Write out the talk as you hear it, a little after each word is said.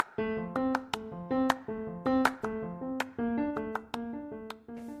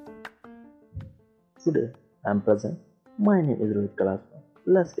Today I am present. My name is Rohit Kalasma.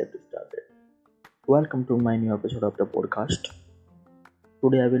 Let's get started. Welcome to my new episode of the podcast.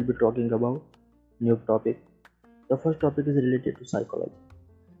 Today I will be talking about new topic. The first topic is related to psychology.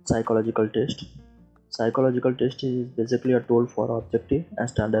 Psychological test. Psychological test is basically a tool for objective and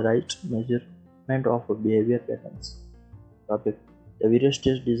standardized measurement of behavior patterns. Topic. The various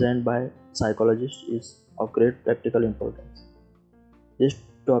tests designed by psychologists is of great practical importance. This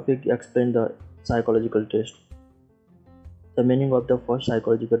topic explains the psychological test, the meaning of the first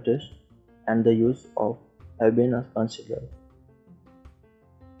psychological test, and the use of have been considered.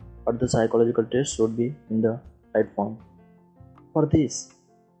 But the psychological test should be in the right form. For this,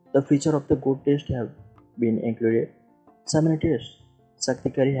 the feature of the good test have been included. Summary test,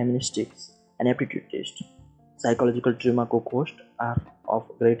 secondary heuristics, and aptitude test. Psychological trauma co-host are of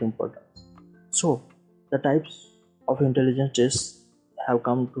great importance. So, the types of intelligence tests have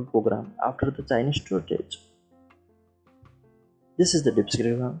come to program after the Chinese shortage. This is the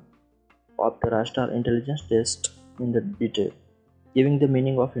description of the Rashtar intelligence test in the detail, giving the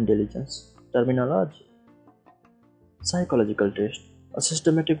meaning of intelligence terminology. Psychological test, a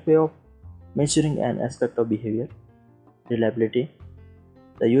systematic way of measuring an aspect of behavior. Reliability,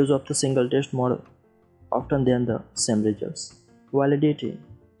 the use of the single test model often than the same results. Validity,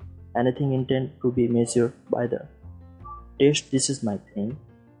 anything intended to be measured by the test. This is my thing.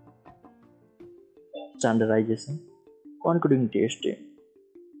 Standardization, concluding testing,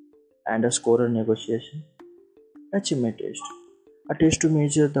 and a scorer negotiation. Achievement test, a test to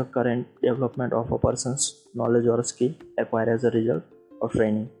measure the current development of a person's knowledge or skill acquired as a result of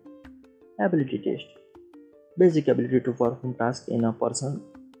training. Ability test, basic ability to perform tasks in a person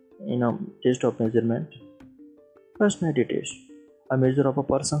in a test of measurement. Personality test, a measure of a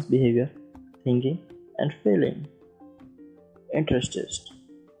person's behavior, thinking, and feeling. Interest test,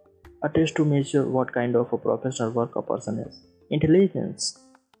 a test to measure what kind of a professional work a person has. Intelligence,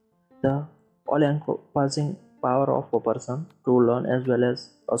 the all-encompassing power of a person to learn as well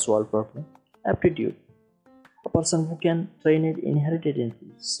as solve problems. Aptitude, a person who can train it inherited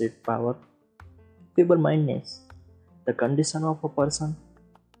implicit power. Feeble-mindedness, the condition of a person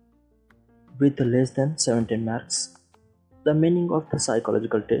with less than 17 marks. The meaning of the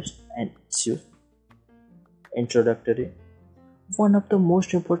psychological test and issues. Introductory, one of the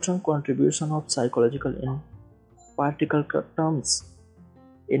most important contributions of psychological in particle terms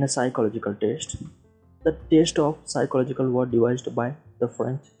in a psychological test. The test of psychological was devised by the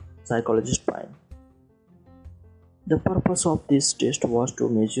French psychologist Prime. The purpose of this test was to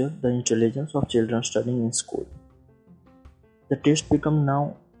measure the intelligence of children studying in school. The test became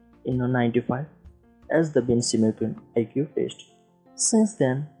now in 1995 as the Benjamin IQ test. Since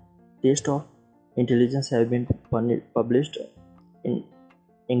then, tests of intelligence have been published in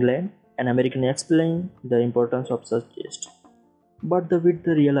England and American explain the importance of such tests. But with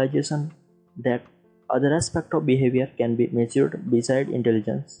the realization that other aspects of behavior can be measured beside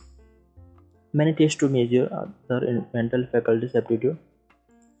intelligence, many tests to measure other mental faculties aptitude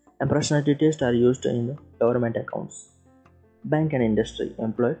and personality tests are used in the government accounts. Bank and industry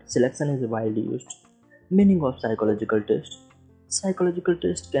employed selection is widely used. Meaning of psychological test. Psychological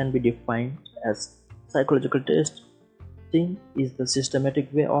test can be defined as psychological testing is the systematic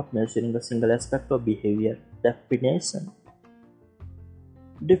way of measuring a single aspect of behavior. Definition.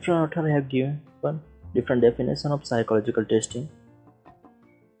 Different authors have given different definitions of psychological testing.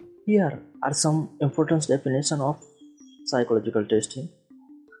 Here are some important definitions of psychological testing.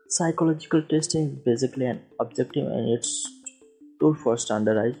 Psychological testing is basically an objective and its tool for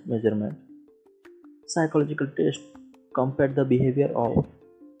standardized measurement. Psychological tests compare the behavior of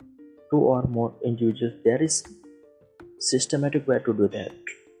two or more individuals. There is systematic way to do that.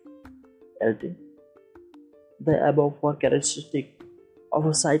 LT. The above four characteristics of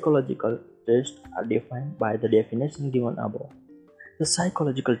a psychological test are defined by the definition given above. The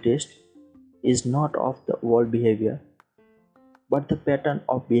psychological test is not of the whole behavior, but the pattern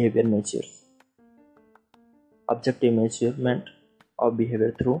of behavior measures. Objective measurement of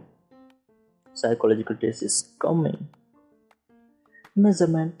behavior through psychological test is coming.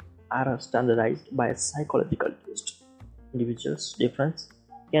 Measurements are standardized by a psychological test. Individuals' difference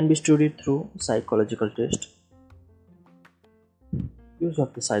can be studied through psychological test. Use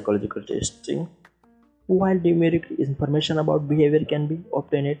of the psychological testing. While numeric information about behavior can be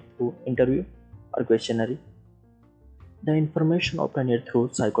obtained through interview or questionnaire, the information obtained through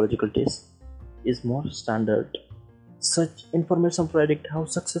psychological tests is more standard. Such information predict how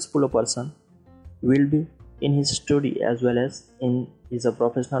successful a person will be in his study as well as in his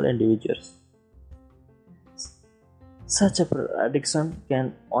professional endeavors. Such a prediction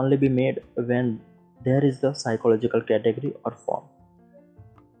can only be made when there is the psychological category or form.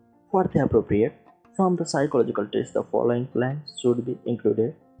 For the appropriate from the psychological test, the following blanks should be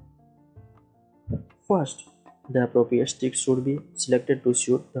included. First, the appropriate stick should be selected to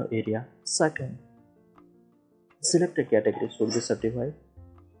suit the area. Second, selected category should be certified.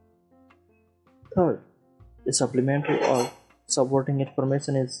 Third, a supplementary or supporting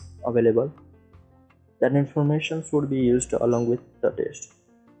information is available. That information should be used along with the test.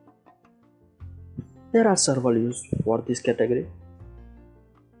 There are several uses for this category.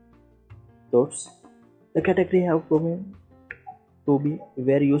 Thoughts. The category have proven to be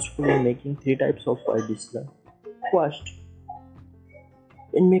very useful in making three types of wise decisions. First,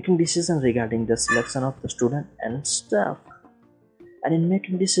 in making decisions regarding the selection of the student and staff, and in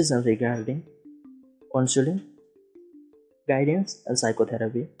making decisions regarding counseling, guidance, and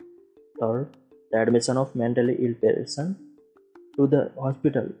psychotherapy. Third, the admission of mentally ill person to the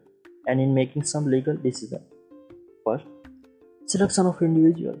hospital, and in making some legal decisions. First, selection of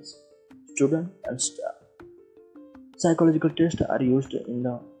individuals, student, and staff. Psychological tests are used in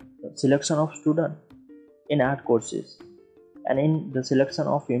the selection of students in art courses and in the selection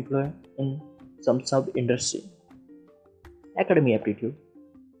of employee in some sub-industry. Academic aptitude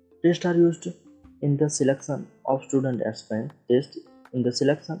tests are used in the selection of student and strength tests in the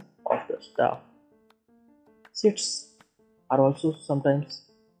selection of the staff. Seats are also sometimes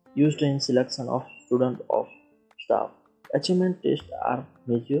used in selection of student of staff. Achievement tests are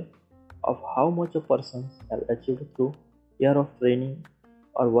measure of how much a person has achieved through year of training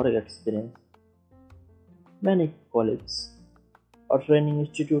or work experience. Many colleges or training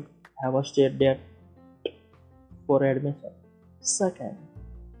institutes have a state date for admission. Second,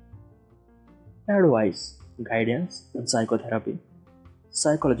 advice, guidance, and psychotherapy.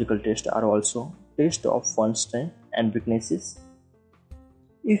 Psychological tests are also tests of one's strengths and weaknesses.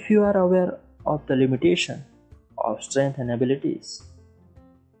 If you are aware of the limitation of strength and abilities,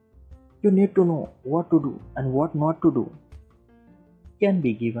 you need to know what to do and what not to do. Can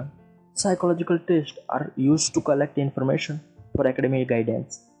be given. Psychological tests are used to collect information for academic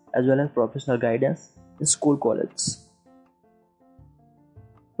guidance as well as professional guidance in school college.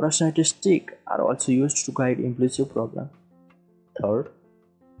 Personality tests are also used to guide impulsive problem. Third,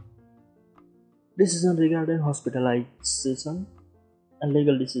 decision regarding hospitalization and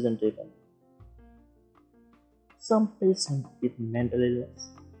legal decision taken. Some patients with mental illness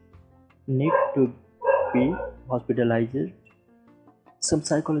need to be hospitalized. Some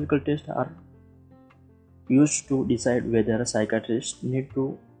psychological tests are used to decide whether a psychiatrist need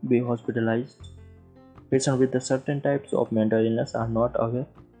to be hospitalized. Patients with the certain types of mental illness are not aware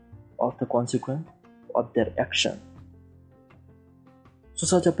of the consequence of their action. So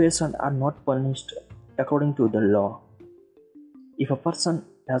such a patient are not punished according to the law. If a person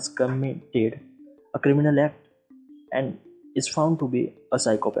has committed a criminal act and is found to be a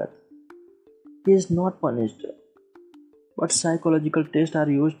psychopath, he is not punished. But psychological tests are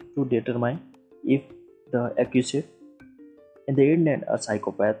used to determine if the accused in the incident are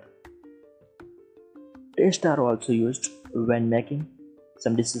psychopath. Tests are also used when making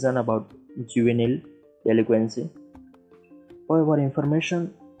some decision about juvenile delinquency. However,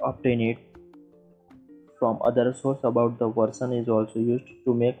 information obtained from other source about the person is also used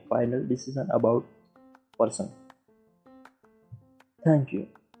to make final decision about person. Thank you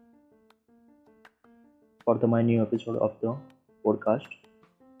for my new episode of the podcast.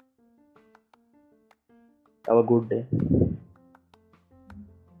 Have a good day.